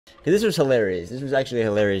Because this was hilarious. This was actually a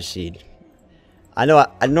hilarious seed. I know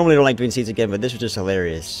I normally don't like doing seeds again, but this was just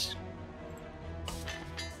hilarious.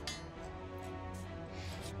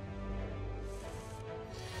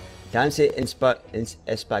 Dance in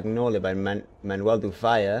Espagnole by Manuel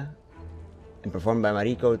Dufaya and performed by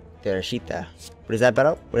Marico Teresita. What is that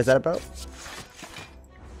about? What is that about?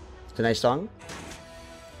 It's a nice song.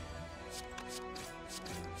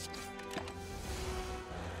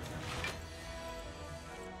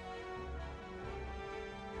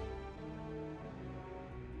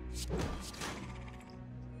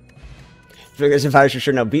 Figures and Fires for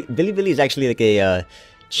sure. No, Billy Billy is actually like a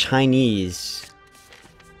Chinese.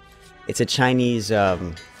 It's a Chinese, like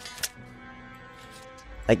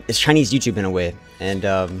it's Chinese YouTube in a way, and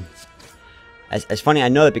it's funny. I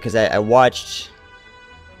know that because I watched.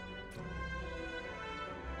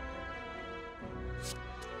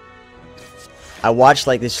 I watched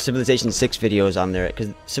like this Civilization 6 videos on there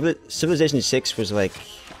because Civilization 6 was like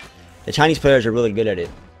the Chinese players are really good at it.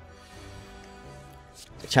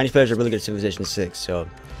 Chinese players are really good at Civilization 6, so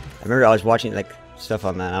I remember I was watching like stuff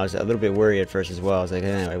on that and I was a little bit worried at first as well. I was like,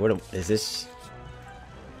 anyway, what is this?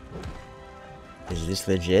 Is this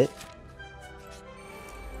legit?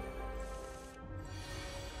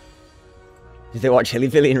 Did they watch Hilly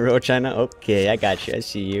Billy in rural China? Okay, I got you. I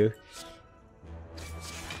see you.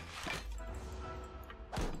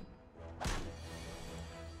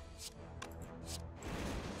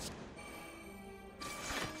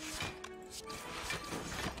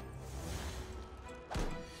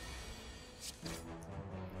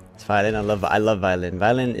 Violin, I love violin.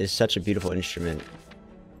 Violin is such a beautiful instrument.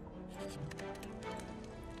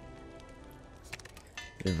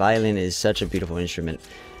 The violin is such a beautiful instrument.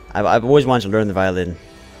 I've always wanted to learn the violin.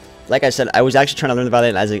 Like I said, I was actually trying to learn the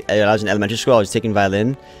violin when I was in elementary school. I was taking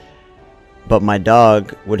violin, but my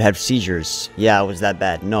dog would have seizures. Yeah, it was that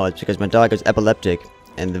bad. No, it's because my dog is epileptic,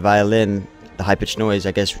 and the violin, the high-pitched noise,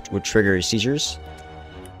 I guess, would trigger his seizures.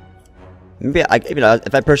 Maybe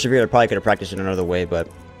if I persevered, I probably could have practiced it another way, but.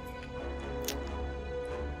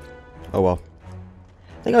 Oh well.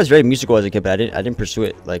 I think I was very musical as a kid, but I didn't pursue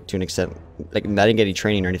it like to an extent. Like I didn't get any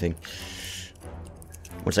training or anything.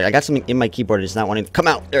 It's like I got something in my keyboard that's not wanting to come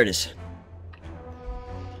out. There it is.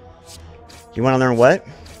 You want to learn what?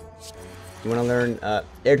 You want to learn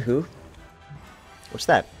Erdhu? What's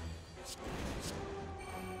that?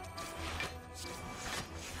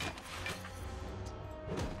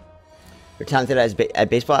 You're talented at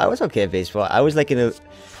baseball. I was okay at baseball. I was like in a.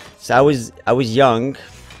 So I was young.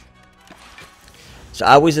 So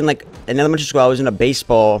I was in like in elementary school. I was in a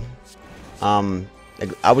baseball.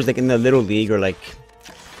 Like I was like in the little league or like.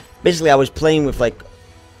 Basically, I was playing with like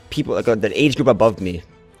people like the age group above me.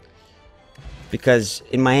 Because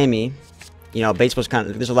in Miami, you know, baseball's kind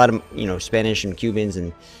of there's a lot of Spanish and Cubans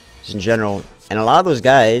and just in general, and a lot of those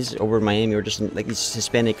guys over in Miami were just like these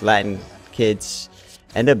Hispanic Latin kids,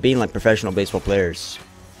 end up being like professional baseball players.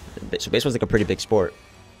 So baseball's like a pretty big sport.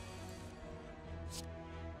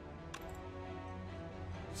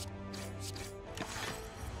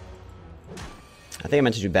 I think I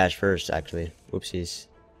meant to do bash first, actually. Whoopsies.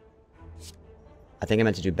 I think I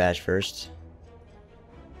meant to do bash first.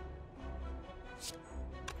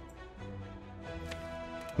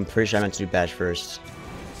 I'm pretty sure I meant to do bash first.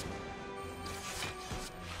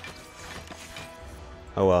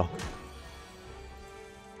 Oh well.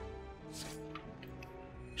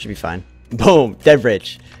 Should be fine. Boom!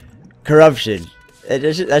 Deadbranch Corruption.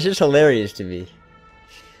 That's just hilarious to me.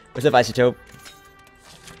 What's up, Isotope?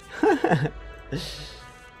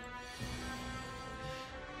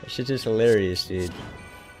 That shit's just hilarious, dude.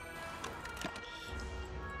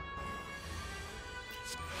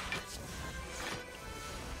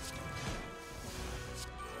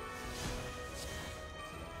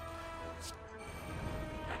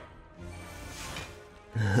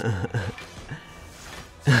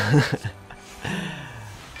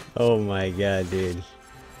 Oh my god, dude.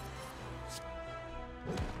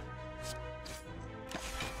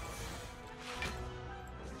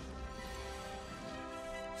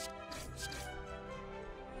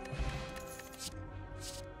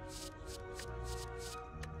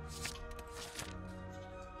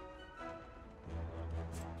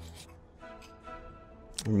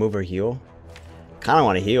 Remove or heal? Kinda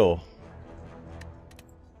wanna heal.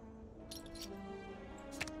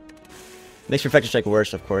 Makes Reflector Strike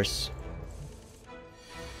worse, of course.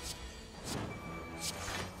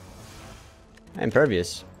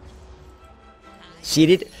 Impervious.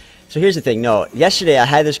 Seeded? So here's the thing, no. Yesterday I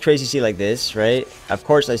had this crazy seed like this, right? Of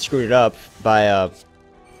course I screwed it up by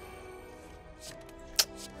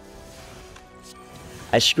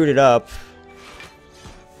I screwed it up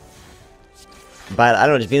But I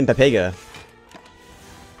don't know, just being Pepega.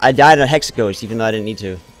 I died on Hex Ghost even though I didn't need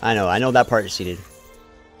to. I know that part is seated.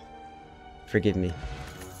 Forgive me.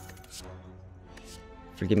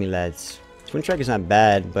 Forgive me, lads. Twin Strike is not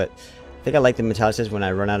bad, but I think I like the Metallicus when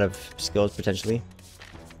I run out of skills, potentially.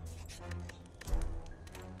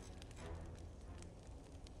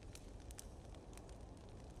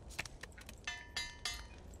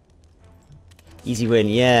 Easy win,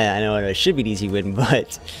 yeah, I know it should be an easy win,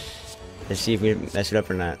 but let's see if we mess it up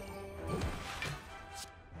or not.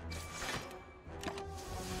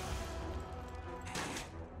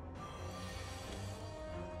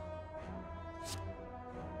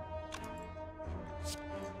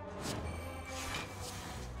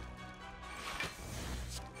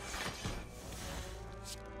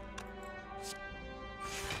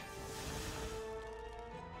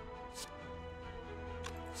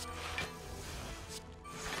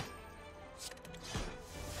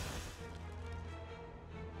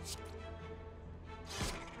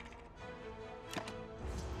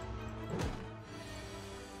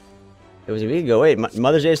 It was a week ago. Wait,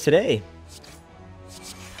 Mother's Day is today.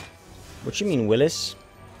 What you mean, Willis?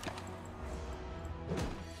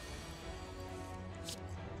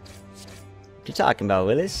 What you talking about,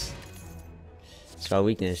 Willis? It's our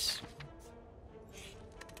weakness.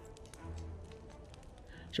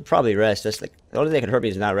 Should probably rest. That's like the only thing that could hurt me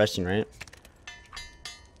is not resting, right?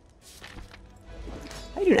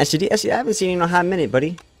 How you doing, SCD? SCD, I haven't seen you in a hot minute,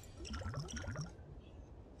 buddy.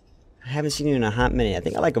 I haven't seen you in a hot minute. I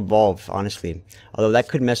think I like Evolve, honestly. Although that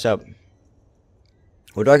could mess up.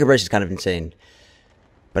 Well, Dark Embrace is kind of insane.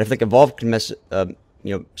 But I feel like Evolve could mess up,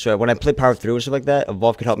 you know, so when I play Power Through and stuff like that,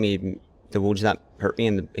 Evolve could help me, the wounds not hurt me,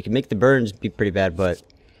 and it can make the burns be pretty bad, but...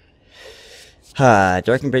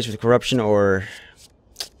 Dark Embrace with Corruption or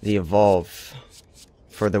the Evolve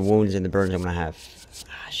for the wounds and the burns I'm gonna have.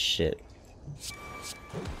 Ah, shit.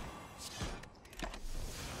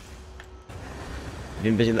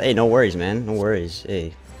 Been busy. Hey, no worries, man. No worries.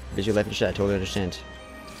 Hey, busy life and shit. I totally understand.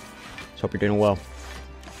 Just hope you're doing well.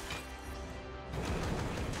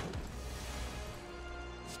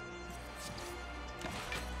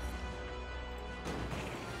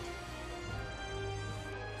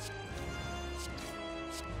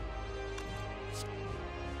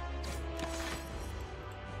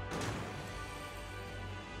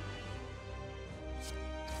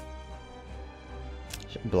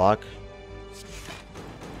 Should block.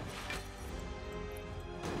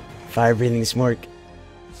 Fire breathing Smork.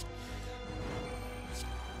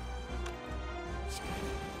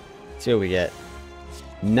 Let's see what we get.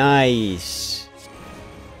 Nice.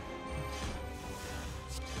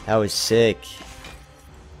 That was sick.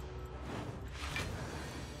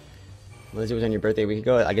 Well, it was on your birthday a week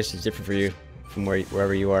ago. I guess it's different for you from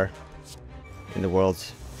wherever you are in the world.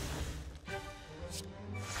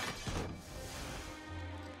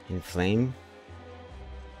 Inflame.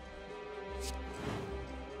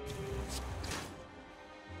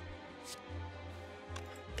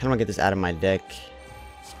 I want to get this out of my deck.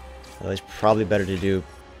 Although it's probably better to do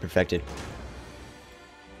Perfected.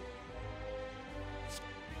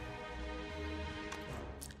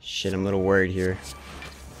 Shit, I'm a little worried here.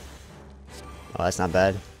 Oh, that's not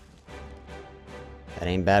bad. That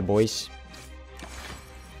ain't bad, boys.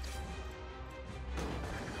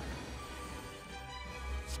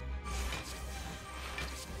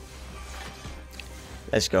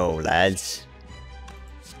 Let's go, lads.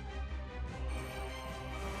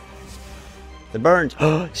 The burns!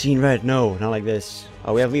 Oh, seen red. No, not like this.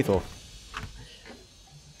 Oh, we have lethal.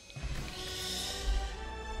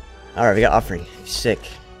 Alright, we got offering. Sick.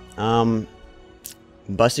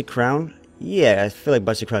 Busted Crown? Yeah, I feel like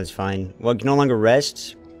Busted Crown is fine. Well, no longer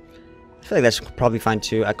rest. I feel like that's probably fine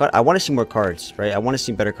too. I want to see more cards, right? I want to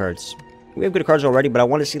see better cards. We have good cards already, but I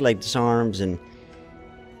want to see like disarms and...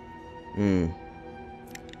 No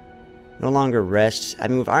longer rest. I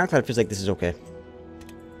mean, with Ironclad, it feels like this is okay.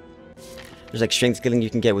 There's like strength skilling you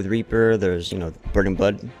can get with Reaper. There's, you know, Burning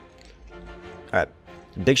Blood. Alright.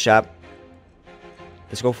 Big shop.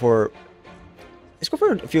 Let's go for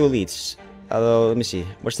a few elites. Although, let me see.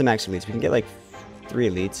 What's the max elites? We can get like 3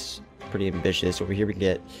 elites. Pretty ambitious. Over here we can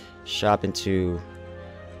get shop into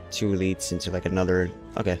 2 elites into like another...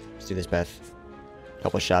 Okay, let's do this path.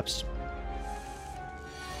 Couple of shops.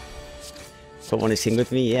 Put one to sing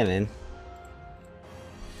with me? Yeah, man.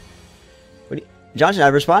 What do you... Johnson, I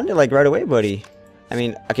responded like right away, buddy. I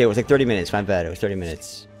mean, okay, it was like 30 minutes. My bad. It was 30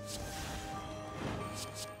 minutes.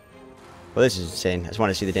 Well, this is insane. I just want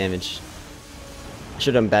to see the damage. I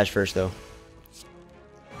should have done bash first, though.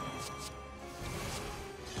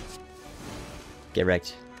 Get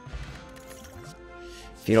wrecked.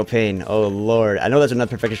 Fatal Pain. Oh lord. I know there's another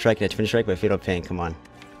Perfected Strike and a Twin Strike, but Fatal Pain, come on.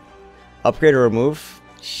 Upgrade or remove?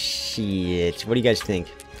 Shit. What do you guys think?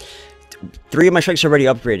 3 of my strikes are already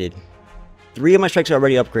upgraded. 3 of my strikes are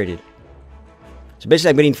already upgraded. So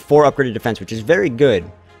basically I'm getting 4 upgraded defense, which is very good.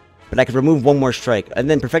 But I could remove 1 more strike. And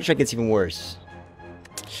then Perfect Strike gets even worse.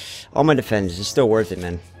 All my defense is still worth it,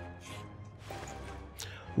 man.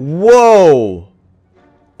 Whoa!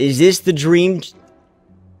 Is this the dream?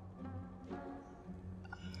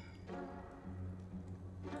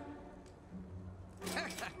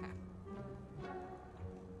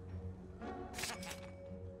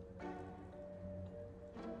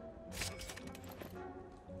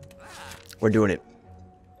 We're doing it.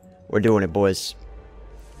 We're doing it, boys.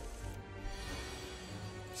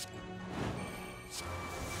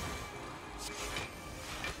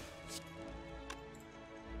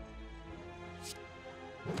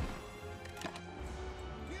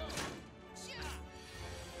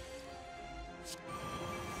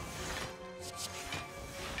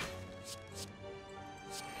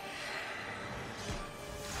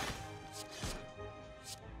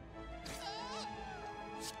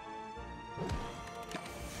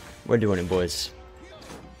 We're doing it, boys.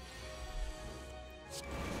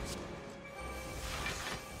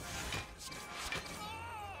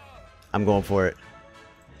 I'm going for it.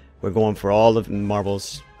 We're going for all of the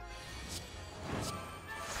marbles.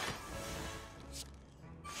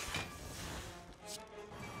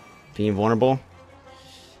 Being vulnerable?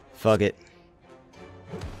 Fuck it.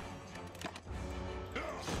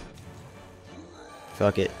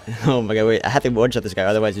 Fuck it. Oh my god, wait. I have to one-shot this guy,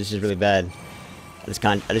 otherwise this is really bad. I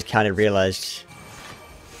just kind of realized.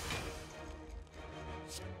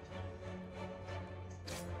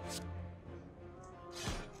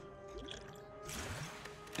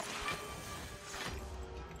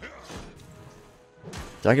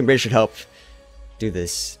 Dark Bridge should help do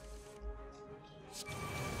this.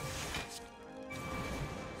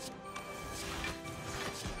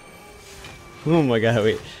 Oh my god,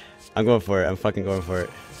 wait. I'm going for it. I'm fucking going for it.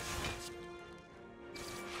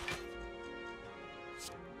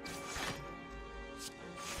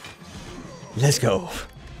 Let's go.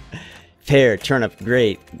 Pair, turnip,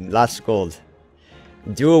 great. Lots of gold.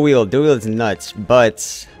 Dual wheel is nuts,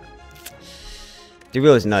 but dual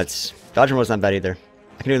wheel is nuts. Dodge remote's not bad either.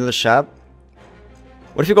 I can do another shop.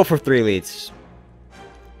 What if we go for 3 leads?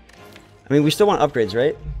 I mean, we still want upgrades,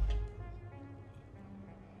 right?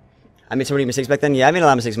 I made so many mistakes back then. Yeah, I made a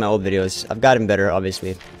lot of mistakes in my old videos. I've gotten better,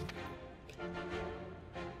 obviously.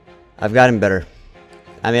 I've gotten better.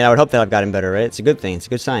 I mean, I would hope that I've gotten better, right? It's a good thing. It's a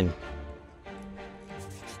good sign.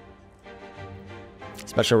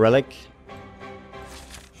 Special relic.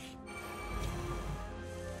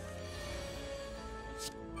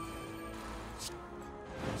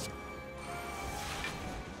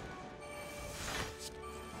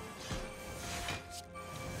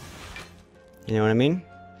 You know what I mean?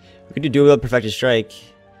 We could do dual wield Perfected Strike. You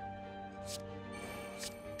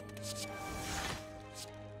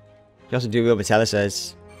can also do wield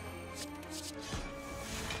Metallicize. You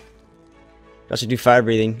can also do fire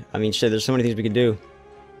breathing. I mean, shit, there's so many things we could do.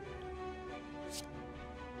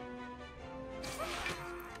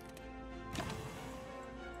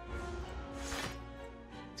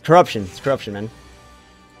 It's corruption. It's corruption, man.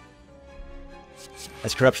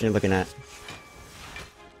 That's corruption you're looking at.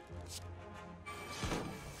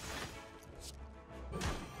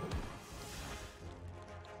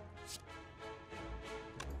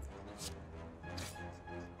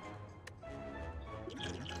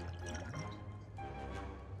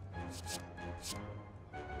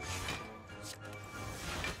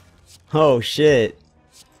 Oh shit.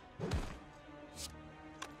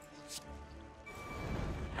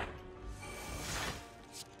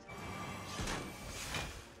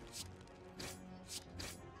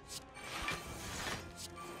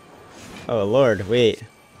 Oh lord, wait.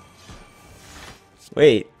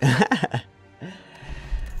 Wait.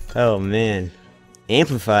 Oh man.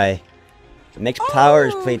 Amplify. Next power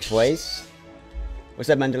is played twice. What's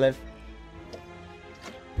up, Mandalev?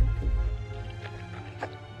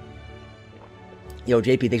 Yo,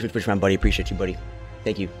 JP, thanks for Twitch, man, buddy. Appreciate you, buddy.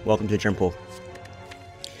 Thank you. Welcome to the germ pool.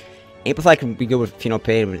 Amplify can be good with Fatal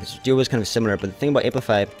Pain, but Dual is kind of similar. But the thing about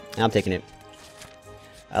Amplify, I'm taking it.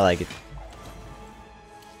 I like it.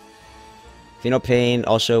 Fatal Pain,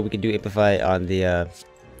 also, we could do Amplify on the,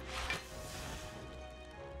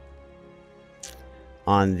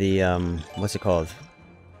 what's it called?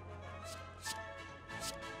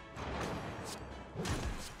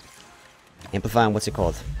 Amplify on, what's it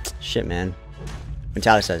called? Shit, man.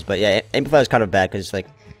 Metallicize, but yeah, Amplify is kind of bad because like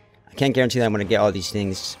I can't guarantee that I'm gonna get all these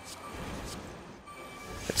things.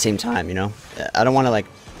 at the same time, you know? I don't want to, like,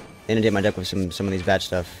 inundate my deck with some of these bad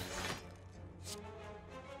stuff.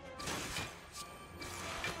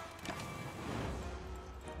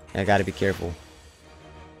 I gotta be careful.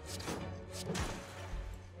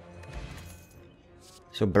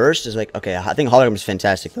 So burst is like, okay, I think hologram is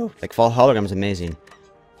fantastic though. Like hologram is amazing.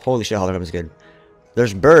 Holy shit, hologram is good.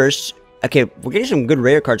 There's burst. Okay, we're getting some good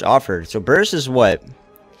rare cards offered. So burst is what?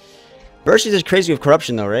 Burst is just crazy with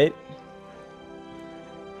corruption though, right?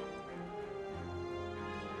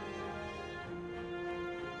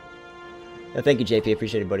 Yeah, thank you, JP.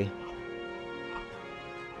 Appreciate it, buddy.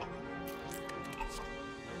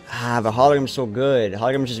 Ah, but hologram is so good.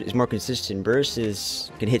 Hologram is more consistent. Burst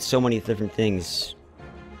can hit so many different things.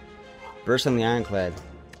 Burst on the Ironclad.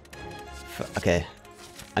 Okay.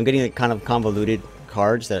 I'm getting like kind of convoluted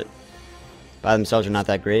cards that by themselves are not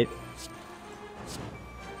that great.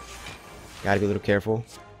 Gotta be a little careful.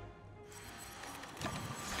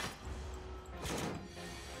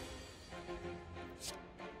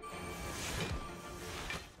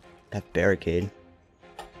 That barricade.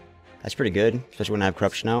 That's pretty good, especially when I have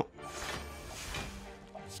corruption out.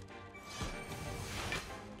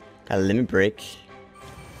 Got a limit break.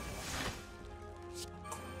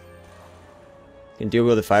 Can do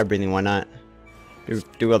well with the fire breathing, why not?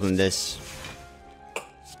 Do well than this.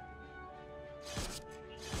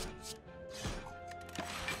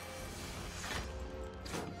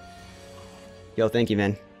 Yo, thank you,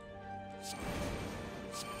 man.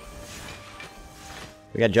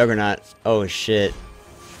 We got Juggernaut. Oh shit.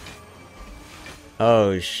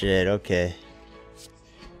 Oh shit, okay.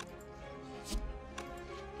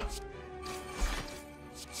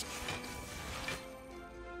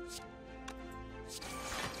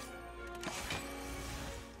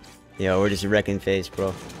 Yo, we're just wrecking face,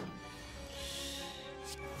 bro.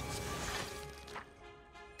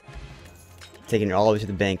 Taking it all the way to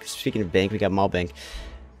the bank. Speaking of bank, we got Mall Bank.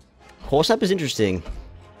 Cold Snap is interesting.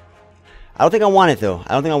 I don't think I want it, though.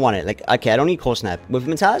 I don't think I want it. Like, okay, I don't need Cold Snap. With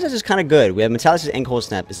Metalysis, it's kind of good. We have Metalysis and Cold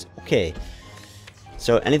Snap. It's okay.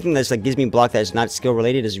 So anything that's like gives me block that is not skill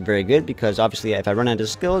related is very good, because obviously if I run out of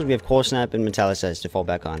skills, we have Cold Snap and Metalysis to fall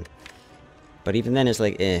back on. But even then, it's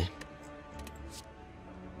like, eh.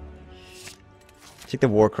 Take the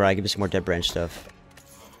War Cry, give us some more Deadbranch stuff.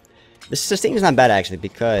 This sustain is not bad actually,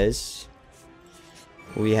 because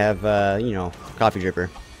we have, you know, Coffee Dripper.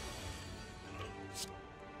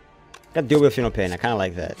 Got Deal with Feel No Pain. I kind of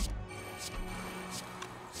like that.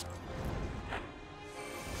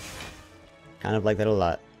 Kind of like that a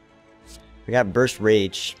lot. We got Burst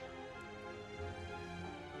Rage.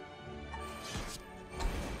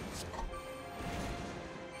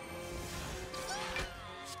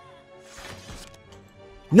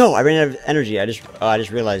 No, I ran out of energy. I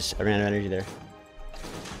just realized I ran out of energy there.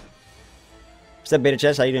 What's up, Beta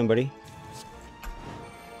Chess? How you doing, buddy?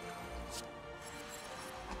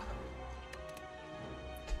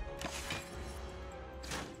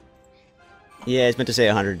 Yeah, it's meant to say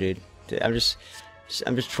 100, dude. I'm just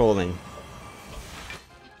trolling.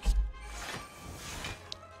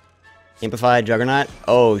 Amplified Juggernaut.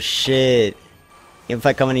 Oh shit!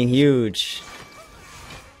 Amplified coming in huge.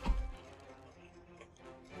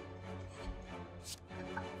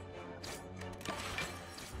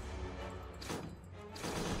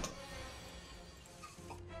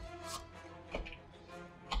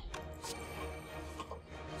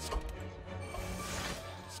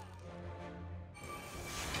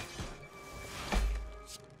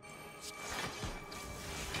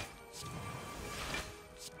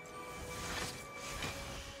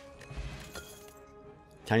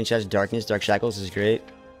 Tiny Chest, Darkness, Dark Shackles is great.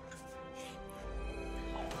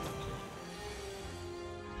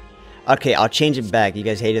 Okay, I'll change it back. You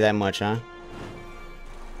guys hate it that much, huh?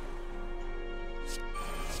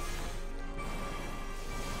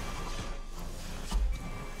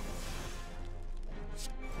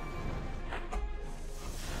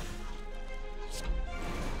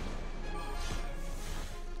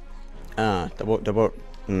 Double.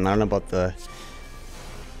 I don't know about the.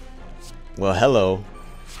 Well, hello.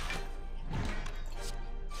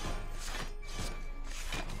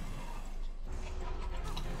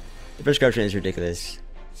 The first corruption is ridiculous.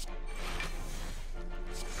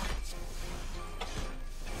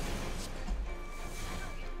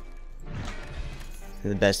 In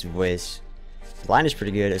the best of ways. Blind is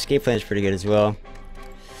pretty good. Escape Plan is pretty good as well.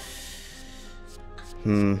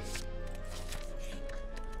 Maybe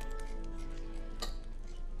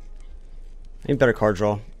better card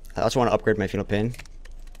draw. I also want to upgrade my Final Pain.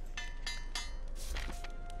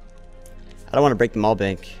 I don't want to break the Mall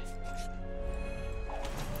Bank.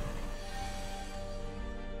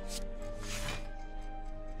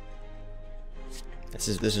 This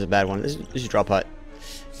is a bad one. This is drop hot.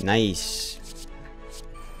 Nice.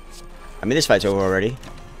 I mean, this fight's over already.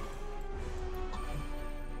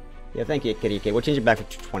 Yeah, thank you, Kitty. Okay, we'll change it back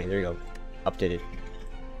to 20. There you go. Updated.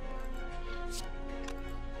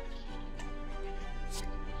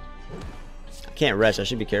 I can't rest. I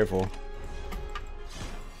should be careful.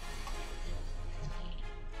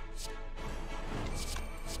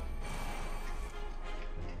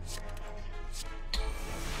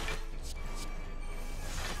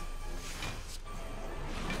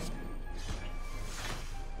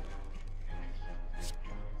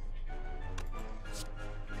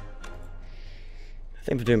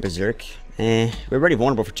 I think we're doing Berserk. We're already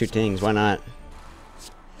vulnerable for 2 things. Why not?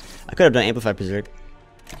 I could have done Amplified Berserk.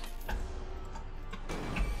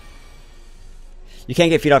 You can't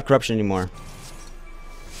get feed off Corruption anymore.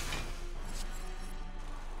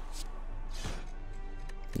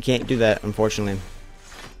 You can't do that, unfortunately.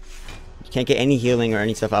 You can't get any healing or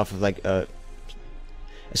any stuff off of like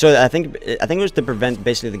So I think it was to prevent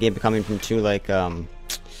basically the game becoming from too like how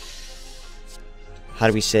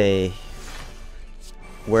do we say,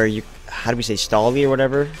 where you, how do we say, stally or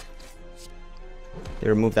whatever. They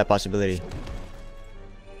removed that possibility.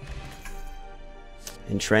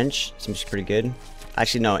 Entrench seems pretty good.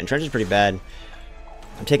 Actually, no, Entrench is pretty bad.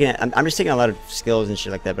 I'm just taking a lot of skills and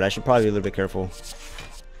shit like that, but I should probably be a little bit careful.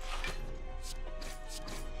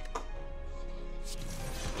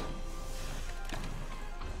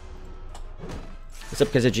 What's up,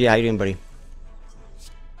 Kazuji? How you doing, buddy?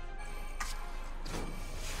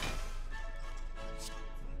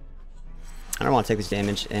 I don't want to take this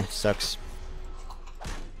damage. Sucks.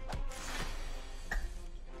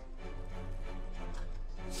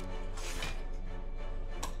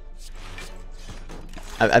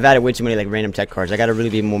 I've added way too many like random tech cards. I gotta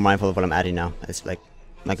really be more mindful of what I'm adding now. It's like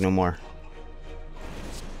no more.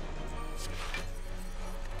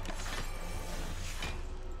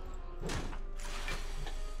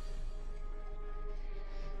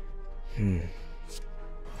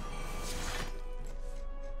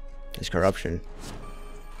 This corruption.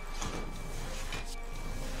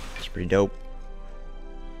 It's pretty dope.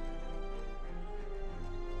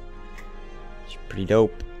 It's pretty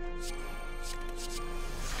dope.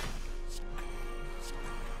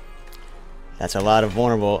 That's a lot of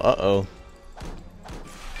vulnerable. Uh-oh.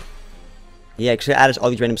 Yeah, because I added all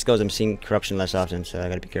these random skills, I'm seeing corruption less often, so I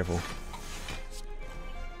gotta be careful.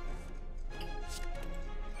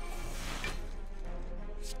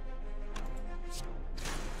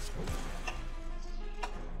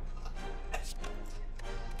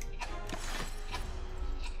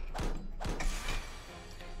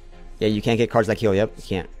 Yeah, you can't get cards like heal. Yep, you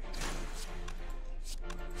can't.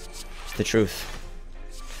 It's the truth.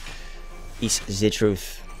 It's the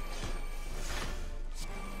truth.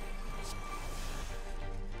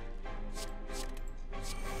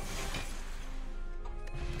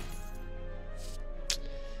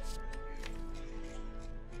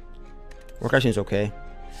 Work action is okay,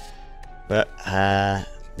 but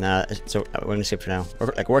nah. So we're gonna skip for now.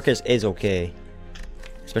 Like work is okay,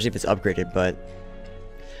 especially if it's upgraded. But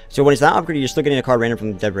so when it's not upgraded, you're still getting a card random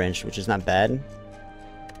from the Deadbranch, which is not bad.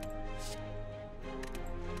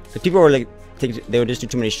 But people were like, they would just do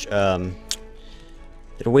too many, they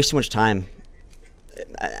would waste too much time.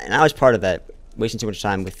 And I was part of that, wasting too much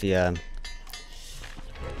time with the,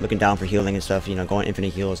 looking down for healing and stuff, you know, going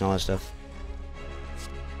infinite heals and all that stuff.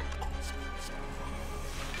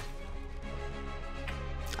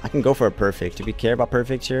 I can go for a perfect. Do we care about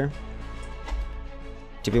perfects here?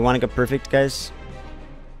 Do we want to go perfect, guys?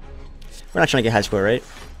 We're not trying to get high score, right?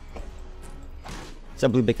 What's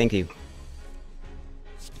up, Blue Big? Thank you.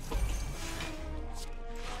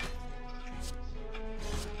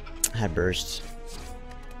 Had bursts.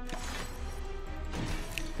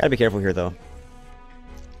 Gotta be careful here though,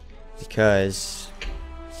 because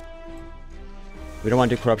we don't want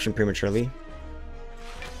to do corruption prematurely.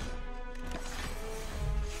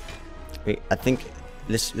 I think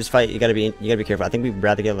this fight you gotta be careful. I think we'd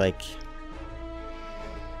rather get like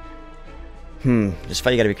this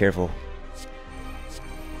fight you gotta be careful.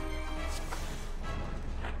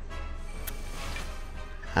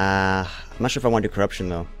 I'm not sure if I want to do corruption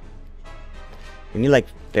though. We need like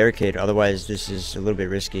barricade, otherwise this is a little bit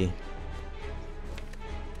risky.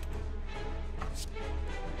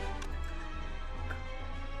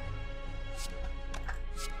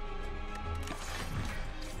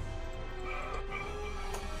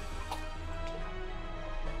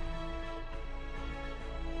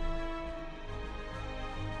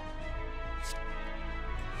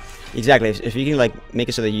 Exactly. If you can like make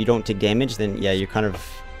it so that you don't take damage, then yeah, you're kind of,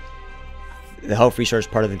 the health resource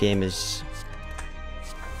part of the game is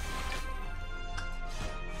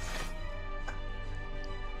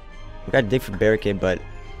We got dig for barricade, but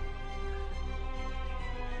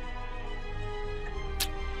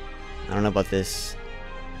I don't know about this.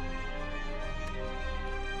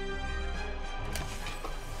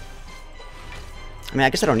 I mean, I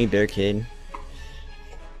guess I don't need barricade.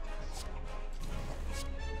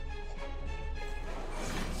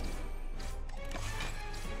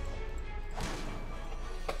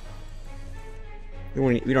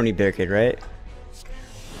 We don't need barricade, right?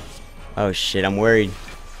 Oh shit, I'm worried.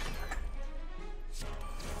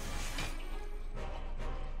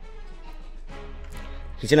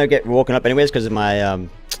 He's gonna get woken up anyways because of my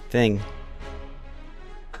thing.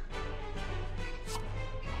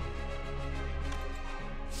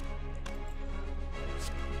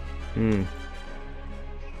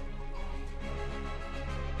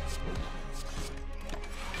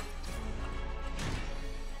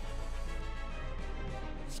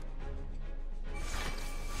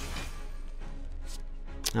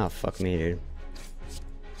 Oh, fuck me, dude.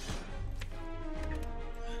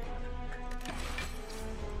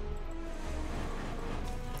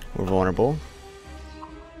 We're vulnerable.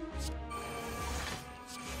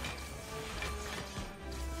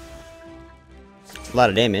 A lot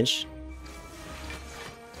of damage.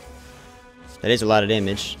 That is a lot of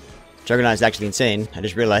damage. Juggernaut is actually insane. I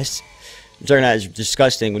just realized. Juggernaut is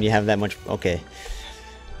disgusting when you have that much. Okay.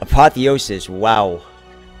 Apotheosis. Wow.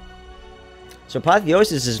 So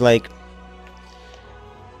Apotheosis is like,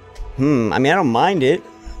 I mean, I don't mind it.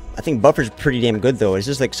 I think Buffer's pretty damn good though. It's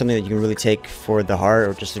just like something that you can really take for the heart,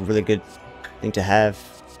 or just a really good thing to have.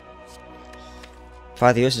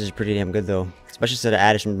 Apotheosis is pretty damn good though, especially instead of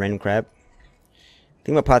adding some random crap. The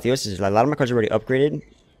thing about Apotheosis is like, a lot of my cards are already upgraded,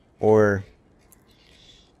 or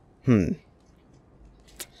Apotheosis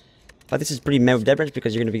is pretty mad with Deadbranch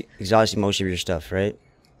because you're gonna be exhausting most of your stuff, right?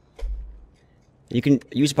 You can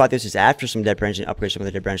use Apotheosis after some Deadbranch and upgrade some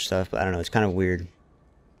of the Deadbranch stuff, but I don't know, it's kind of weird.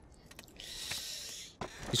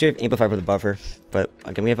 We should have Amplify for the buffer, but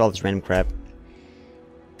again, we have all this random crap.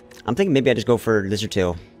 I'm thinking maybe I just go for Lizard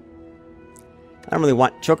Tail. I don't really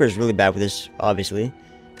want... Choker is really bad with this, obviously.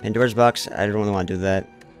 Pandora's Box, I don't really want to do that.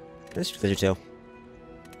 Let's do Lizard Tail.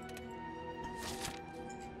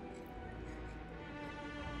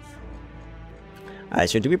 Alright,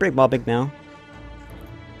 so do we break Mobbing now?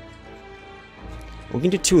 We can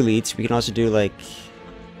do 2 elites. We can also do like...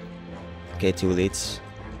 Okay, 2 elites.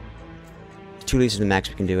 2 elites is the max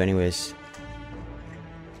we can do anyways.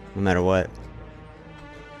 No matter what.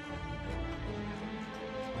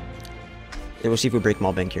 Yeah, we'll see if we break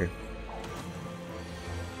Maulbank here.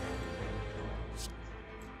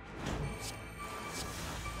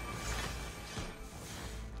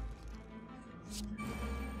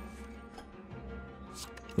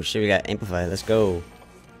 Oh shit, we got Amplify. Let's go.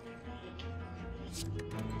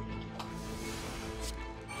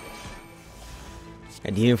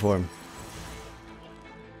 Got Demon Form.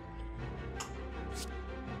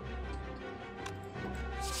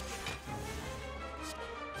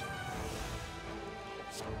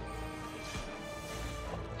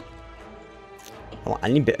 Oh, I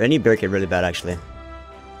need barricade really bad actually. I'm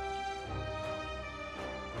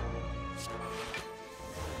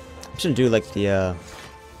just gonna do like the I'm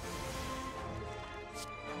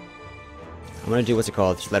gonna do what's it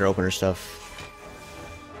called? Just letter opener stuff.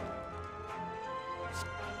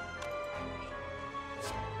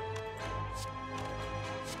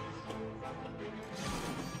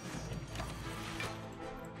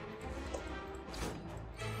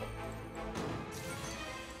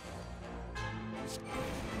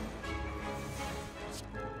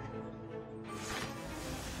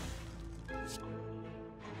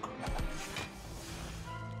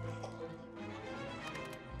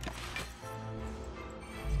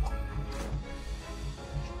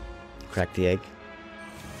 Crack the egg.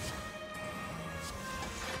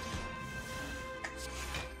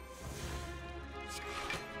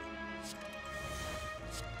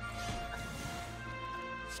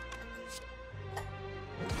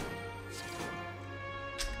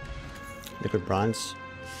 Liquid bronze.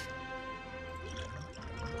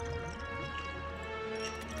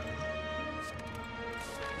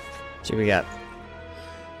 See what we got.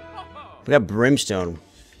 We got Brimstone.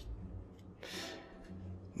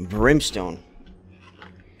 Brimstone.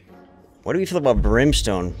 What do we feel about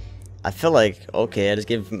Brimstone? I feel like, okay, I just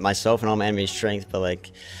give myself and all my enemies strength, but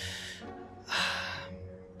like...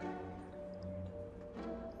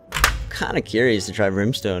 kind of curious to try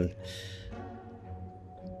Brimstone.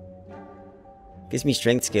 Gives me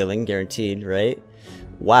strength scaling, guaranteed, right?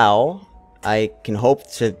 Wow. I can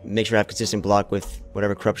hope to make sure I have consistent block with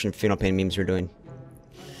whatever Corruption Final Pain memes we're doing.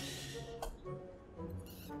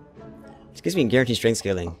 This gives me guaranteed strength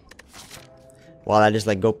scaling. while I just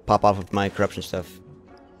like go pop off with my corruption stuff.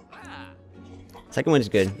 Second wind is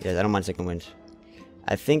good. Yeah, I don't mind second wind.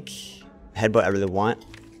 I think headbutt I really want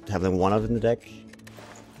to have like one of in the deck.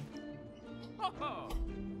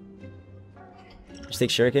 Just take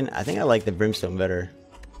shuriken. I think I like the brimstone better.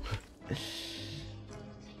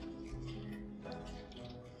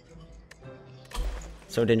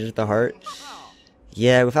 So dangerous with the heart.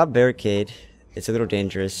 Yeah, without barricade, it's a little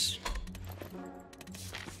dangerous.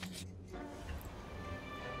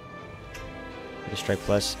 Strike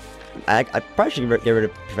plus. I probably should get rid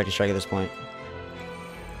of Perfected Strike at this point.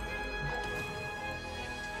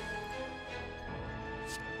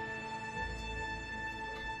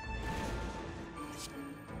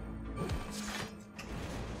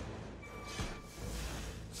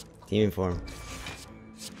 Demon form.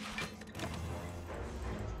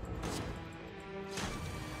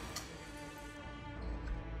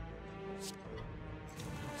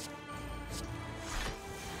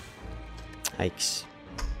 Yikes.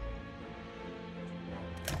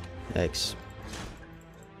 Yikes.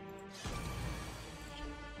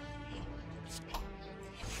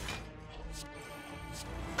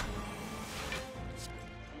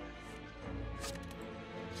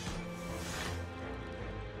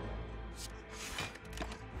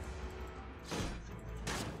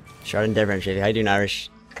 Shard and Deadbranch. How you doing, Irish?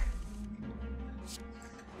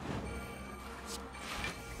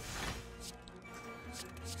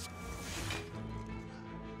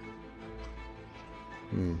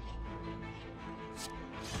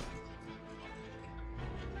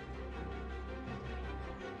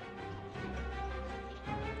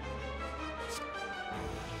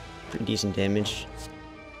 Pretty decent damage.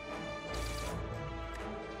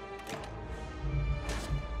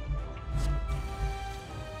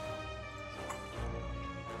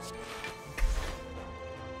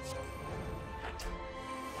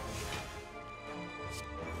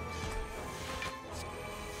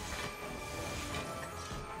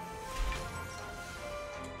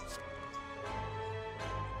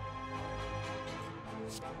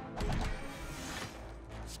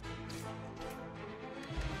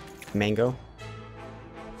 Mango.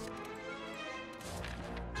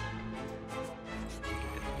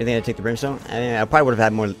 You think I'd take the brimstone? I mean, I probably would have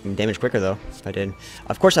had more damage quicker though, if I did.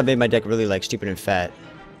 Of course I made my deck really like stupid and fat.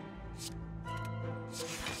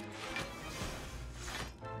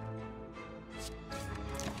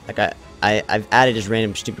 Like I've added just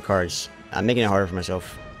random stupid cards. I'm making it harder for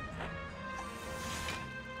myself.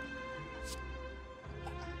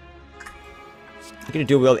 I could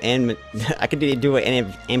do wield and I could do it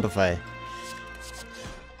and amplify.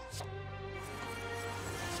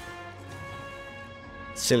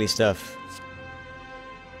 Silly stuff.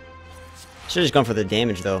 Should've just gone for the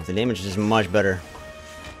damage though. The damage is much better.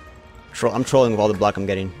 I'm trolling with all the block I'm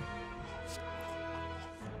getting.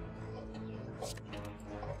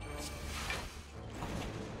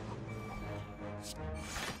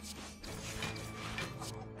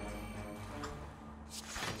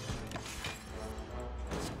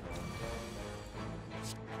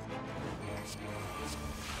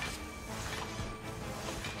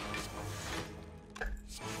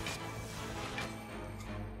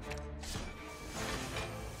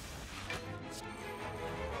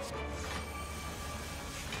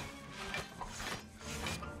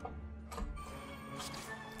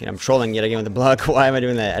 I'm trolling yet again with the block. Why am I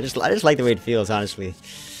doing that? I just like the way it feels, honestly.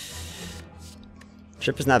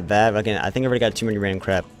 Trip is not bad, but again, I think I already got too many random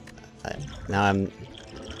crap. Now I'm...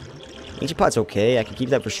 Ancient Pot's okay. I can keep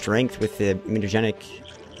that for strength with the mutagenic.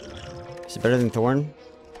 Is it better than Thorn?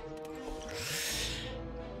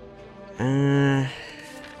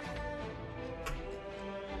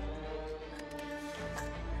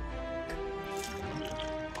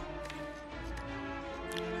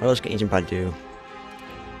 What else can Ancient Pot do?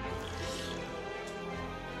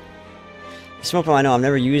 Smoke bomb, I know, I'm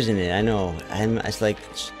never using it, I know. It's like,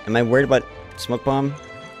 am I worried about smoke bomb?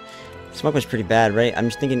 Smoke bomb's pretty bad, right? I'm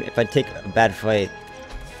just thinking if I take a bad fight.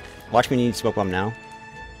 Watch me need smoke bomb now.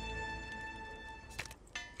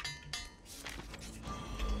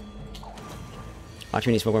 Watch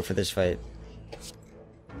me need smoke bomb for this fight.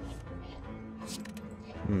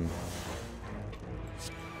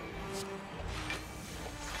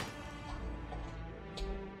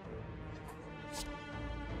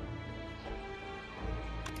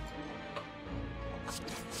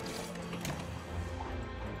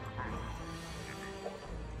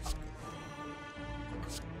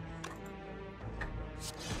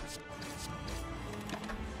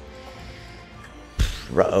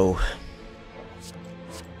 Uh-oh.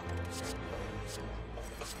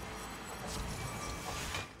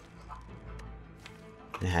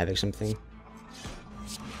 Havoc something.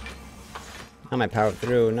 Not my power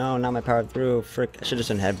through. No, not my power through. Frick. I should have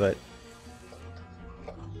done headbutt.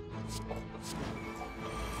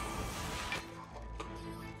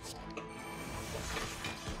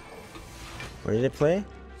 Where did it play?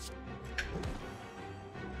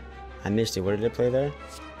 I missed it. Where did it play there?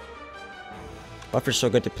 Buffer's so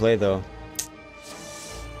good to play though.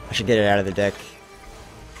 I should get it out of the deck.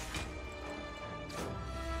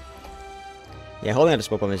 Yeah, holding out a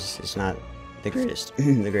smoke bomb is not the greatest.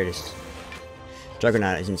 The greatest.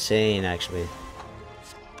 Juggernaut is insane, actually.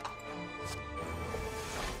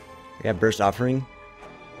 We got Burst Offering.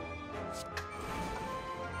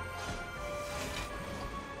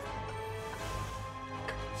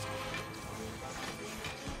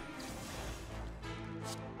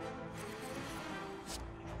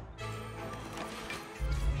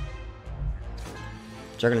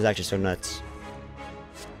 Juggernaut is actually so nuts.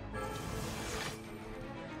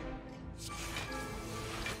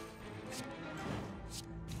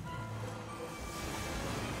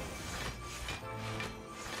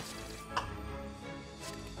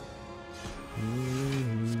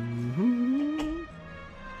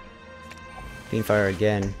 Beamfire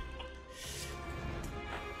again.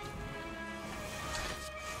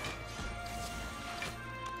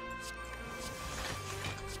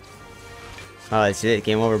 Oh, that's it.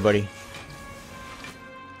 Game over, buddy.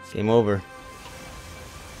 Game over.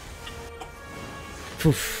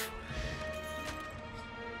 Poof.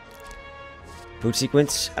 Boot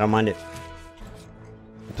sequence. I don't mind it.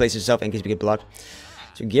 It plays itself in case we get blocked.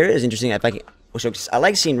 So Garrett is interesting. I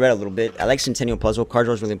like seeing red a little bit. I like Centennial Puzzle. Card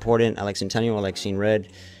draw is really important. I like Centennial. I like seeing red.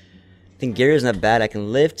 I think Garrett is not bad. I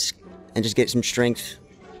can lift and just get some strength.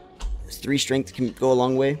 3 strength can go a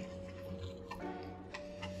long way.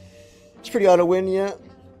 It's pretty auto win, yeah.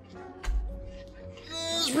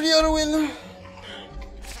 It's pretty auto win.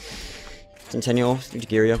 Centennial,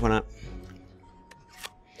 Giria, why not?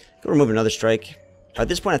 Go remove another strike. At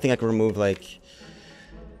this point, I think I can remove like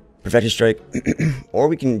Perfected Strike, or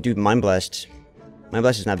we can do Mind Blast. Mind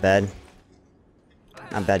Blast is not bad.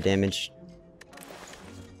 Not bad damage.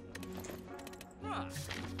 I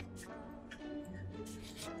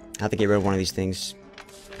have to get rid of one of these things.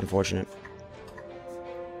 Unfortunate.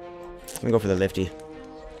 I'm gonna go for the Lifty.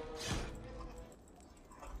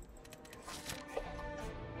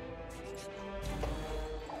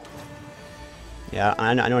 Yeah,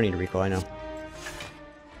 I know I need a recall, I know.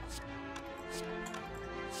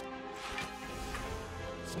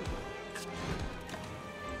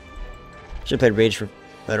 Should've played Rage for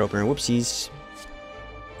that opener. Whoopsies.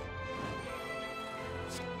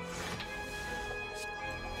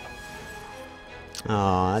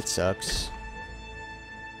 Aw, that sucks.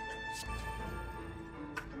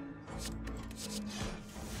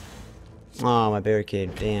 Oh, my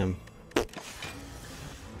barricade. Damn.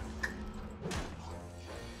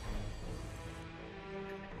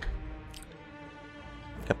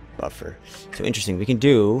 Got buffer. So interesting. We can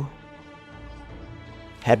do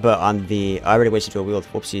headbutt on the. I already wasted dual wield.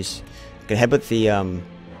 Whoopsies. We can headbutt the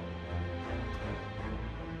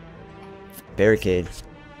barricade.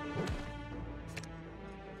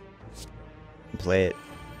 And play it.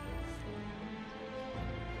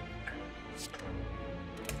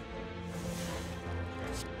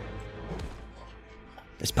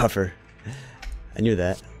 It's buffer. I knew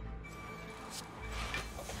that.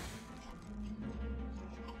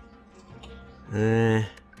 It's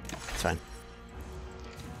fine.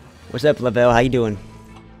 What's up, Lavelle? How you doing?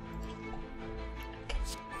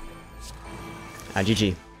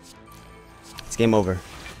 GG. It's game over.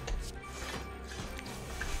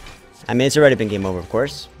 I mean, it's already been game over, of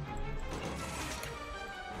course.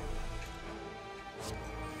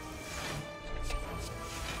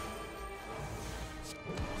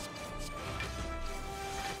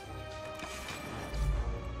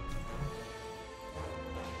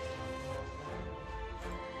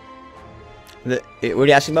 What are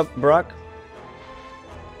you asking about, Barack?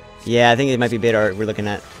 Yeah, I think it might be beta art we're looking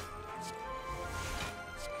at.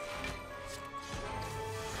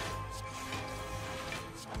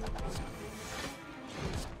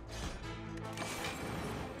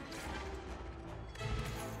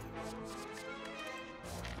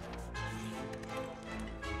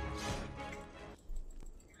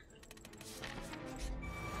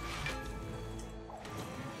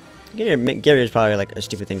 Gary is probably like a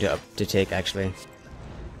stupid thing to take, actually.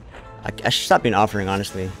 I should stop being offering,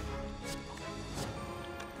 honestly.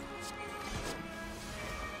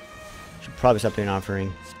 Should probably stop being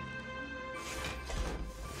offering.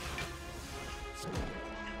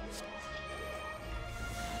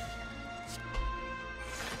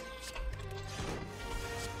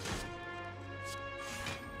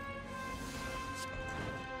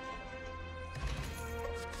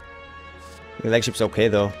 Leg sweep's okay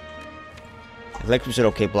though. Leg sweep's an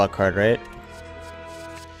okay block card, right?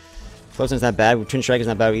 Floating's not bad. Twin Strike is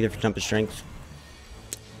not bad either for jump to strength.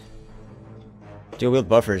 Dual wield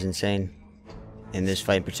buffer is insane in this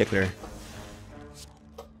fight in particular.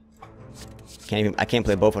 I can't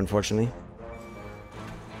play both, unfortunately.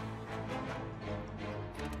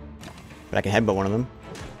 But I can headbutt one of them.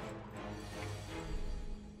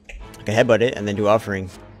 I can headbutt it and then do offering.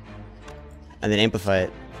 And then amplify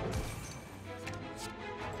it.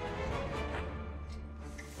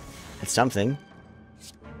 That's something.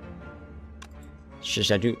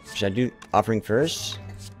 Should I do offering first?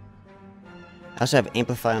 I also have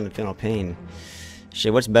amplify on the final pain.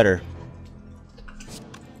 Shit, what's better?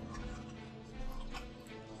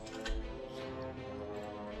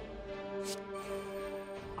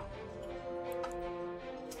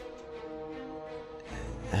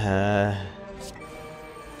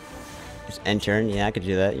 Just end turn. Yeah, I could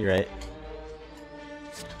do that. You're right.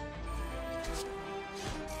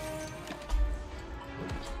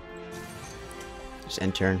 Just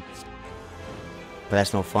end turn. But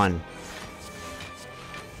that's no fun.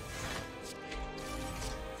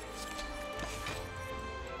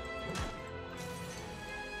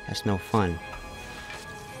 That's no fun.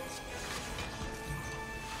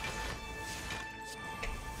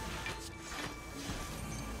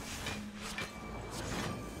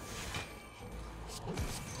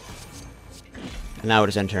 And now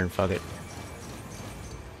it's end turn, fuck it.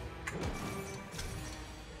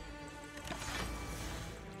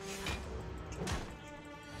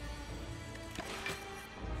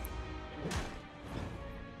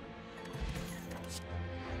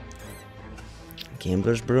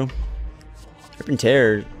 Gambler's Brew? Rip and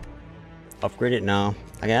Tear. Upgrade it? No.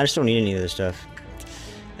 I just don't need any of this stuff.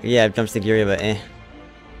 Yeah, I've jumped to Geary, but eh.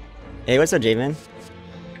 Hey, what's up, J-Man?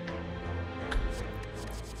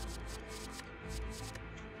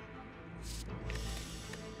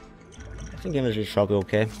 I think Gambler's is probably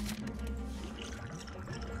okay.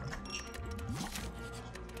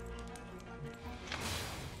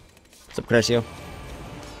 What's up, Crescio?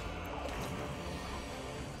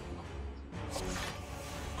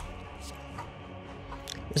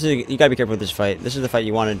 This is, you gotta be careful with this fight. This is the fight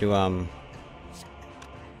you want to do, want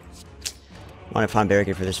to find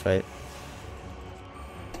barricade for this fight.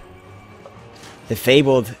 The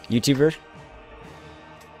fabled YouTuber.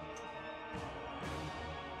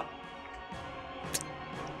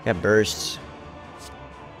 Got bursts.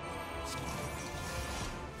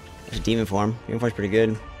 There's a demon form. Demon form's pretty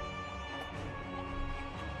good.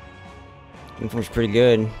 Demon form's pretty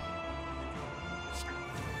good.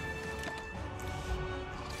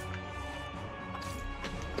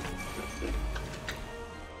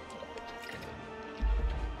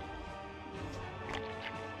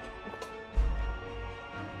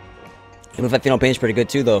 Even if I feel no pain's pretty good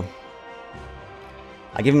too, though.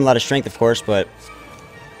 I give him a lot of strength, of course, but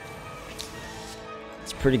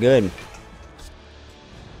it's pretty good.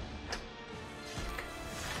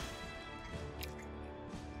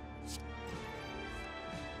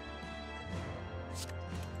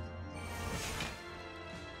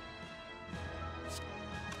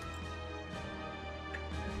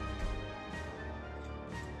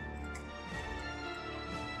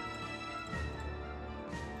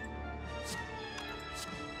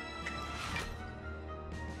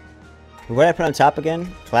 What did I put on top again?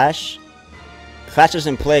 Clash? Clash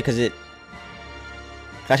doesn't play because it...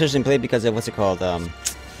 Clash doesn't play because of, what's it called? I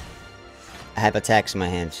have attacks in my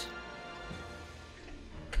hands.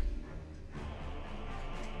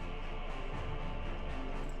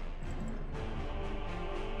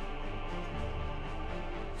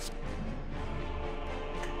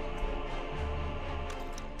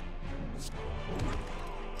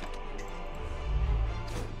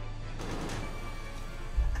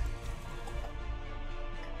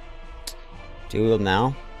 Do it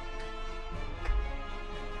now.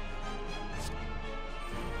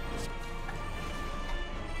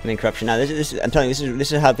 I mean, corruption. Now, this is. I'm telling you,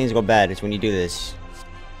 this is how things go bad. It's when you do this.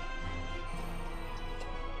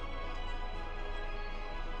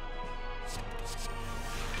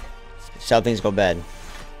 This is how things go bad.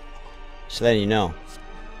 Just letting you know.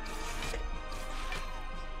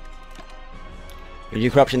 If you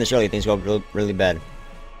do corruption this early, things go really bad.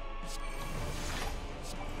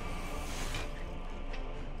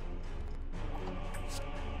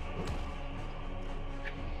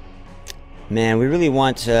 Man, we really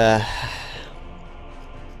want to...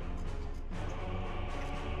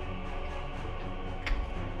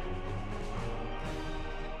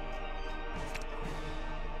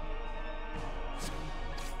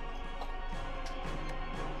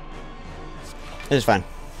 This is fine.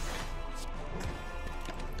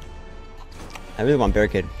 I really want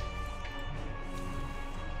Barricade.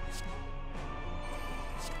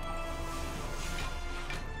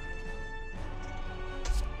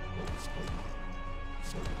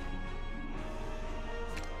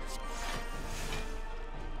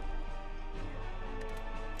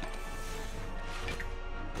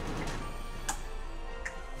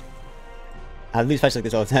 I lose fights like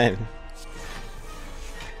this all the time.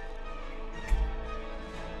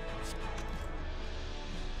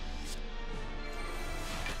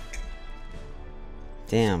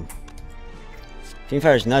 Damn.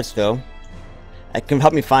 Fiendfire is nuts though. It can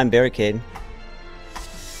help me find Barricade.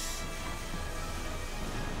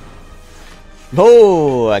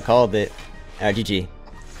 Oh, I called it. Alright, GG.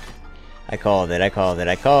 I called it, I called it,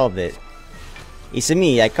 I called it. It's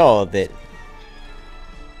me, I called it.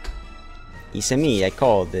 It's me, I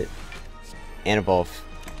called it. And evolve.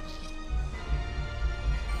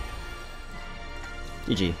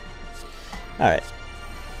 GG. Alright.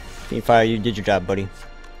 Fiendfire, you did your job, buddy.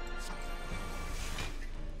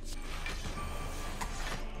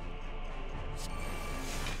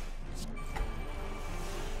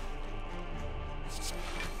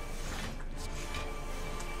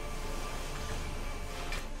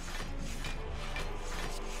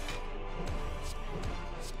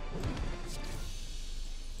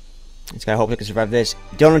 This guy, hope I can survive this.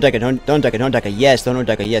 Don't deck it, don't deck it, don't deck it. Yes, don't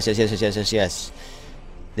deck it. Yes, yes, yes, yes, yes, yes, yes.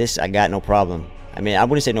 This I got no problem. I mean, I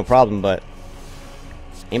wouldn't say no problem, but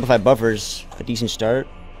amplified buffers, a decent start.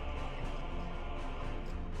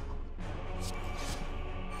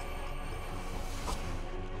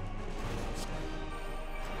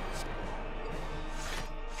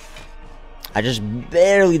 I just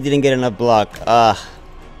barely didn't get enough block. But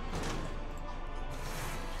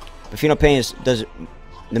Fino Pain does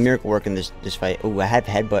the miracle work in this fight. Oh, I have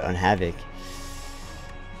headbutt on Havoc.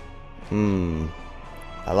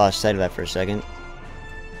 I lost sight of that for a second.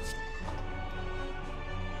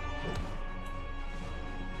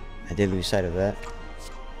 I did lose sight of that.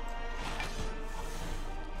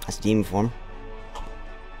 That's demon form.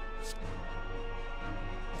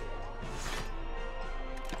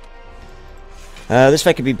 This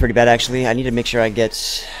fight could be pretty bad actually. I need to make sure I get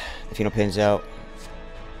the Fino Pains out.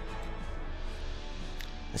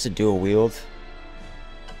 That's a dual wield.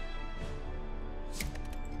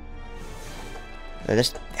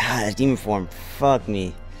 That's demon form. Fuck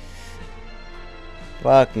me.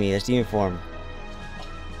 Fuck me. That's demon form.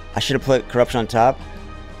 I should have put corruption on top.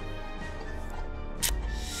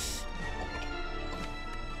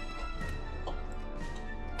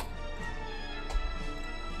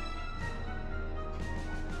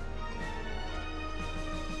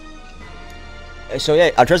 So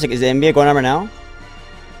yeah, Altruistic, is the NBA going armor now?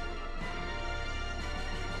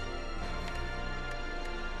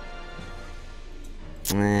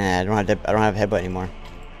 Nah, I don't have headbutt anymore.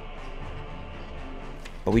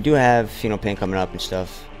 But we do have Fino Pain coming up and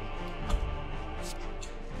stuff.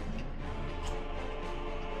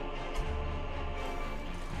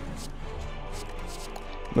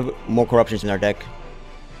 More corruptions in our deck.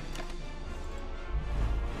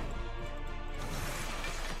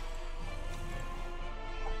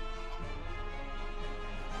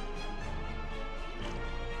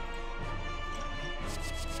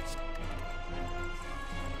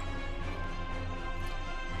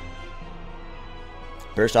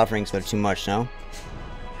 Burst offerings are too much now.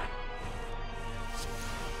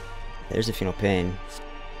 There's the Fino Pain.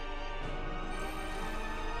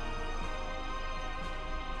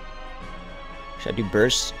 Should I do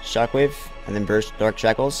burst shockwave and then burst dark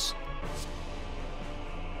shackles?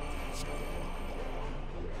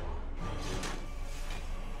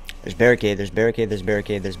 There's barricade, there's barricade, there's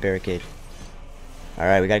barricade, there's barricade.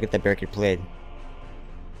 Alright, we gotta get that barricade played.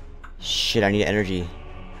 Shit, I need energy.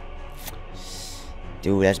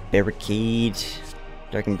 Dude, that's barricade.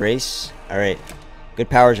 Dark embrace. Alright. Good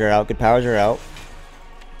powers are out. Good powers are out.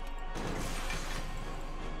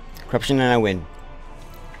 Corruption and I win.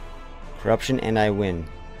 Corruption and I win.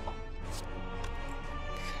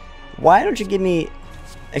 Why don't you give me...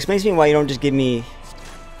 Explain to me why you don't just give me...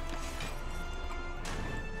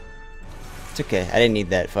 It's okay. I didn't need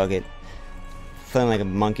that. Fuck it. Feeling like a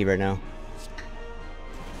monkey right now.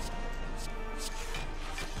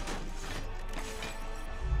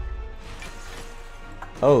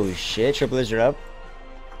 Oh shit, Triple Lizard up.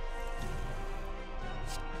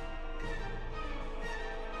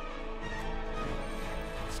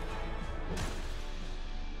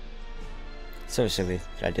 So silly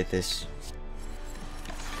that I did this.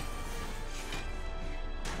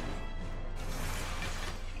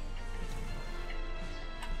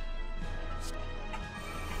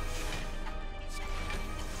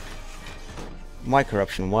 Why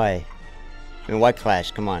corruption? Why? I mean, why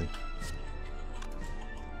clash? Come on.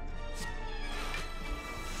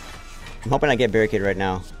 I'm hoping I get barricaded right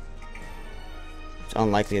now. It's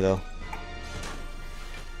unlikely though.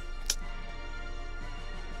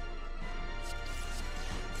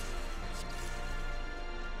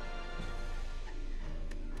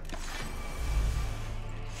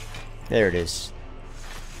 There it is.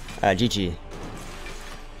 GG.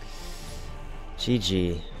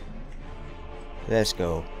 GG. Let's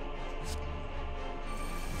go.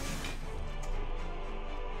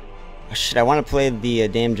 Oh, shit, I want to play the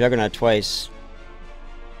damn Juggernaut twice.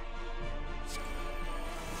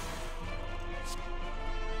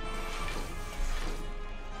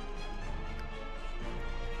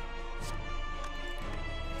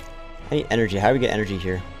 I need energy. How do we get energy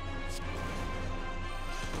here?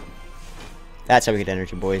 That's how we get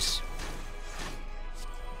energy, boys.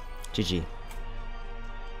 GG.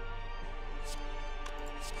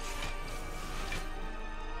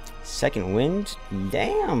 Second wind?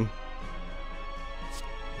 Damn.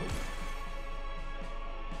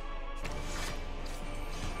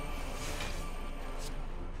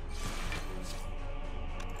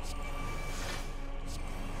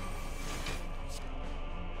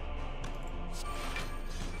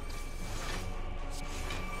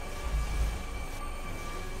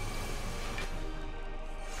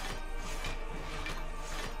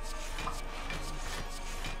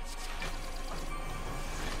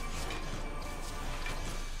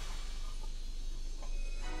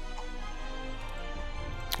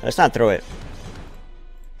 Let's not throw it.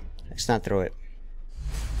 Let's not throw it.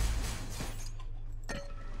 I'm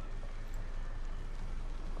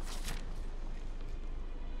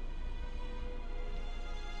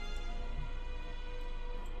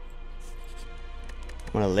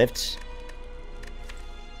gonna lift.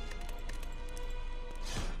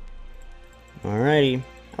 Alrighty.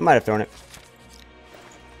 I might have thrown it.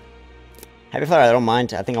 Happy Flower, I don't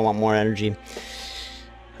mind. I think I want more energy.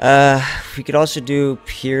 We could also do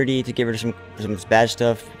Purity to get rid of some bad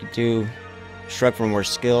stuff. We could do Shrug for more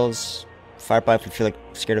skills. Firepipe if we feel like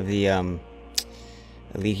scared of the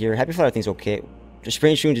elite here. Happy Flower I think is okay. Just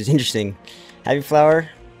Sprain Shrooms is interesting. Happy Flower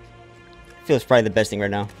feels probably the best thing right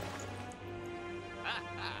now.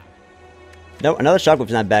 No, another Shock Whip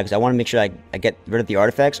is not bad because I want to make sure I get rid of the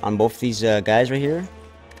artifacts on both these guys right here.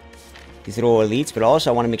 These little elites, but also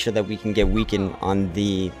I want to make sure that we can get weakened on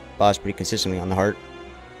the boss pretty consistently on the heart.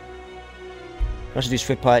 Also do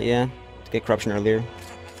Swift Pot, yeah, to get corruption earlier.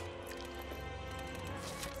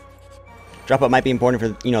 Drop out might be important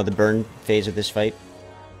for, you know, the burn phase of this fight.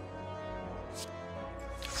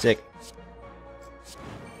 Sick.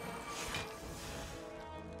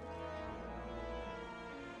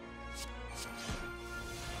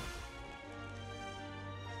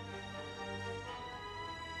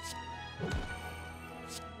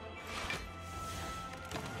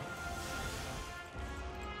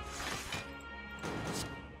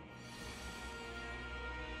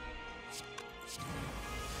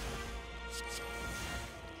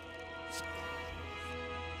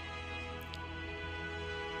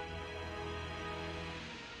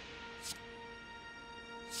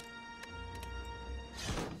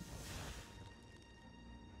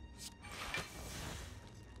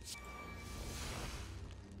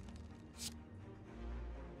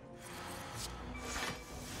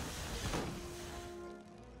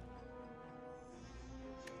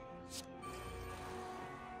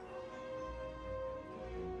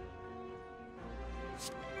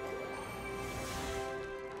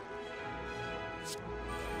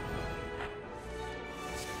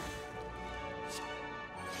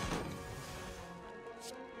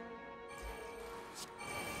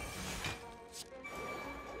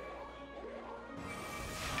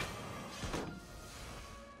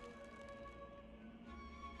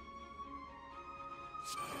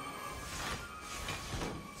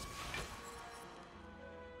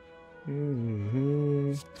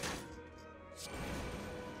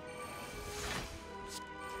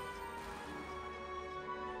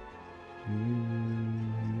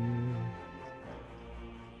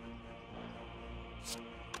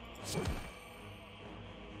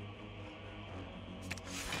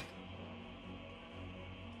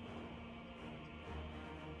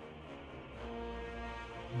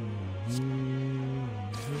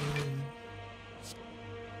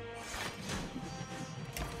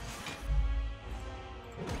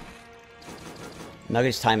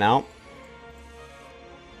 Nuggets timeout.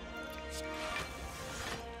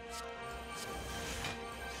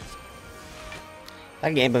 If I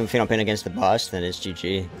can game if we don't pin against the boss, then it's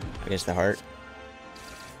GG against the heart.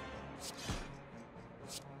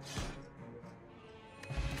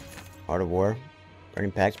 Art of War.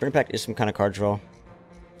 Burning Pact. Burning Pact is some kind of card draw.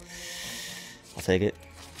 I'll take it.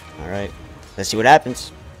 Alright. Let's see what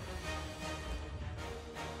happens.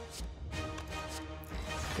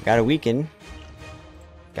 I got a weaken.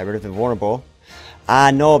 Got rid of the vulnerable.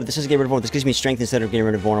 Ah, no, but this doesn't get rid of vulnerable. This gives me strength instead of getting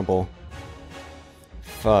rid of vulnerable.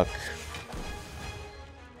 Fuck.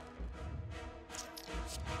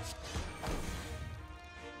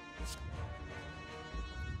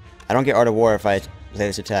 I don't get Art of War if I play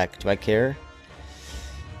this attack. Do I care?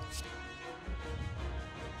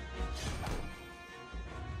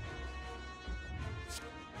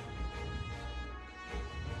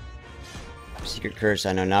 Secret Curse,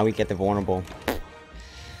 I know. Now we get the vulnerable.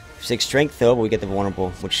 6 strength though, but we get the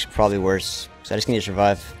vulnerable, which is probably worse. So I just need to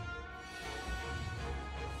survive.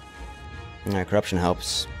 Alright, Corruption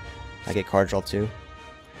helps. I get card draw too.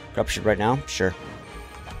 Corruption right now? Sure.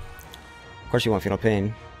 Of course you want Fatal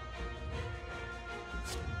Pain.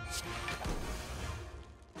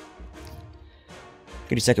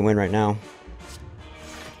 Could do second win right now.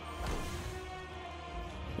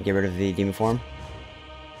 Get rid of the demon form.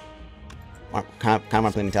 Kind of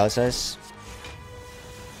want to play Metallicize.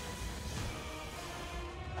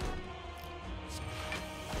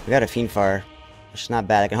 We got a Fiendfire, which is not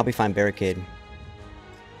bad. I can help you find Barricade.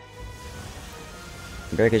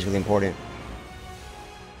 Barricade is really important.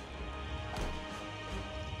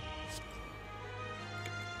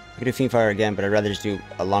 I could do Fiendfire again, but I'd rather just do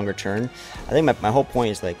a longer turn. I think my whole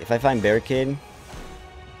point is, like, if I find Barricade...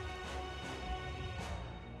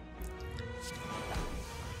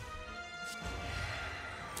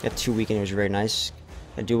 Got 2 weaken, it was very nice.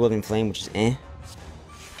 I do Wielding Flame, which is eh.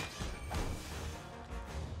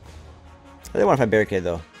 I really want to find Barricade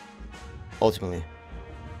though. Ultimately.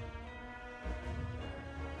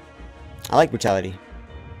 I like Brutality.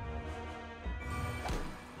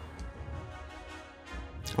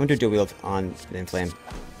 I'm gonna do Dual Wield on the Inflame.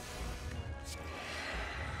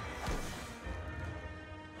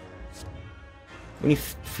 We need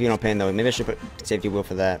Fatal Pain though. Maybe I should put Safety Wheel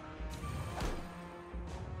for that.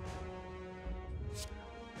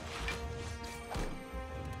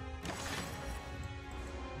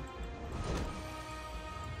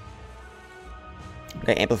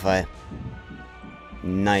 Okay, Amplify.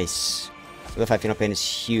 Nice. Amplify Fatal Pain is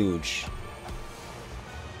huge.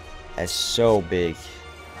 That's so big.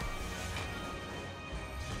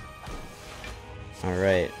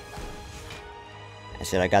 Alright. I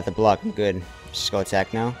said I got the block. I'm good. Just go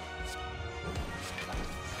attack now.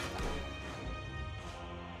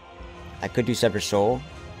 I could do Sever Soul.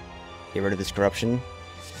 Get rid of this Corruption.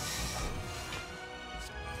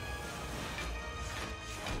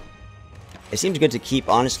 It seems good to keep,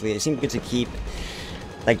 honestly. It seems good to keep,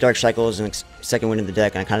 like, Dark Cycles and second wind in the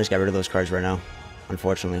deck, and I kind of just got rid of those cards right now,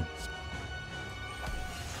 unfortunately.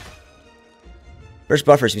 Burst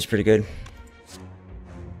Buffer seems pretty good.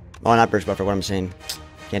 Oh, not Burst Buffer, what I'm saying.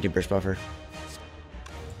 Can't do Burst Buffer.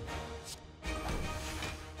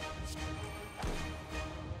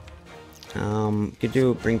 Could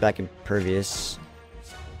do Bring Back Impervious.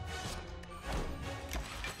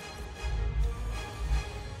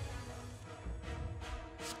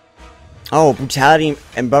 Oh, Brutality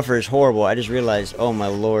and Buffer is horrible. I just realized. Oh my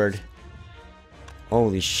lord.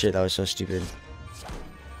 Holy shit, that was so stupid.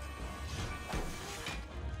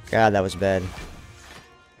 God, that was bad.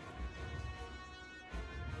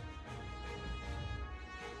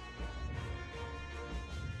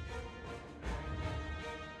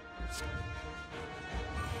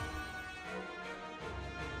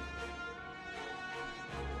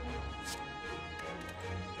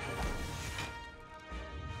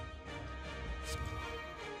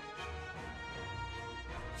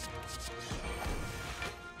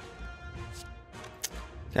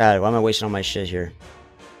 God, why am I wasting all my shit here?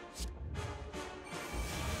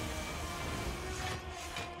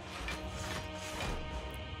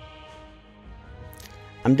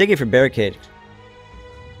 I'm digging for Barricade.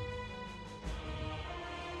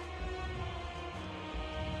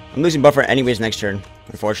 I'm losing Buffer anyways next turn,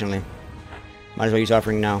 unfortunately. Might as well use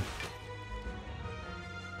Offering now.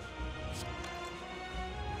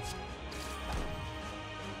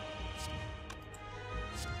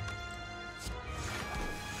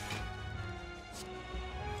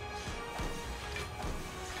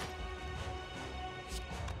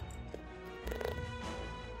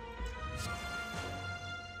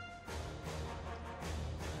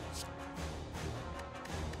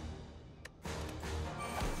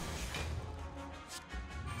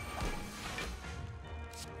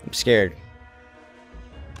 I'm scared.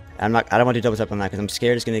 I don't want to double tap on that because I'm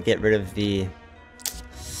scared it's gonna get rid of the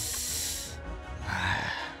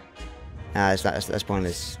that's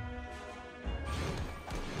pointless.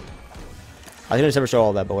 I was gonna never show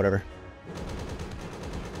all that, but whatever.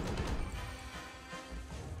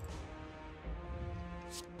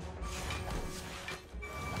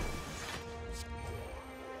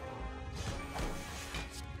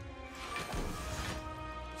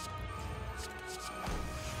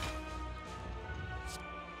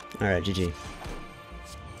 Alright, GG.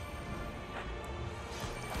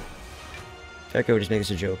 Echo would just make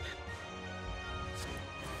us a joke.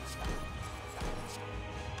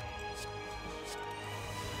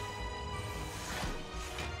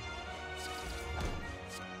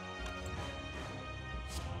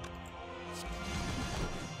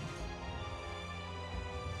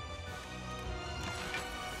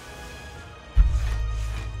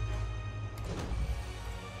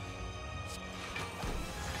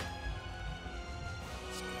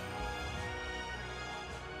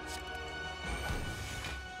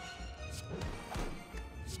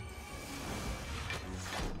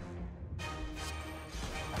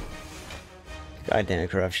 God damn it,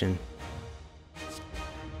 Corruption.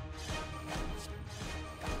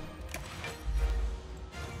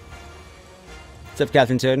 What's up,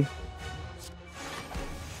 Captain Toad?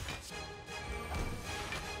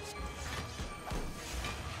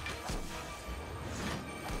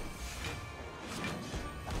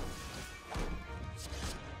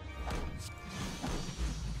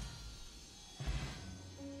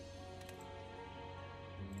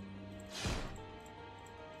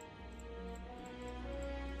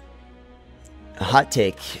 Hot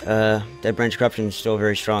take, Deadbranch Corruption is still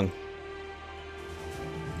very strong.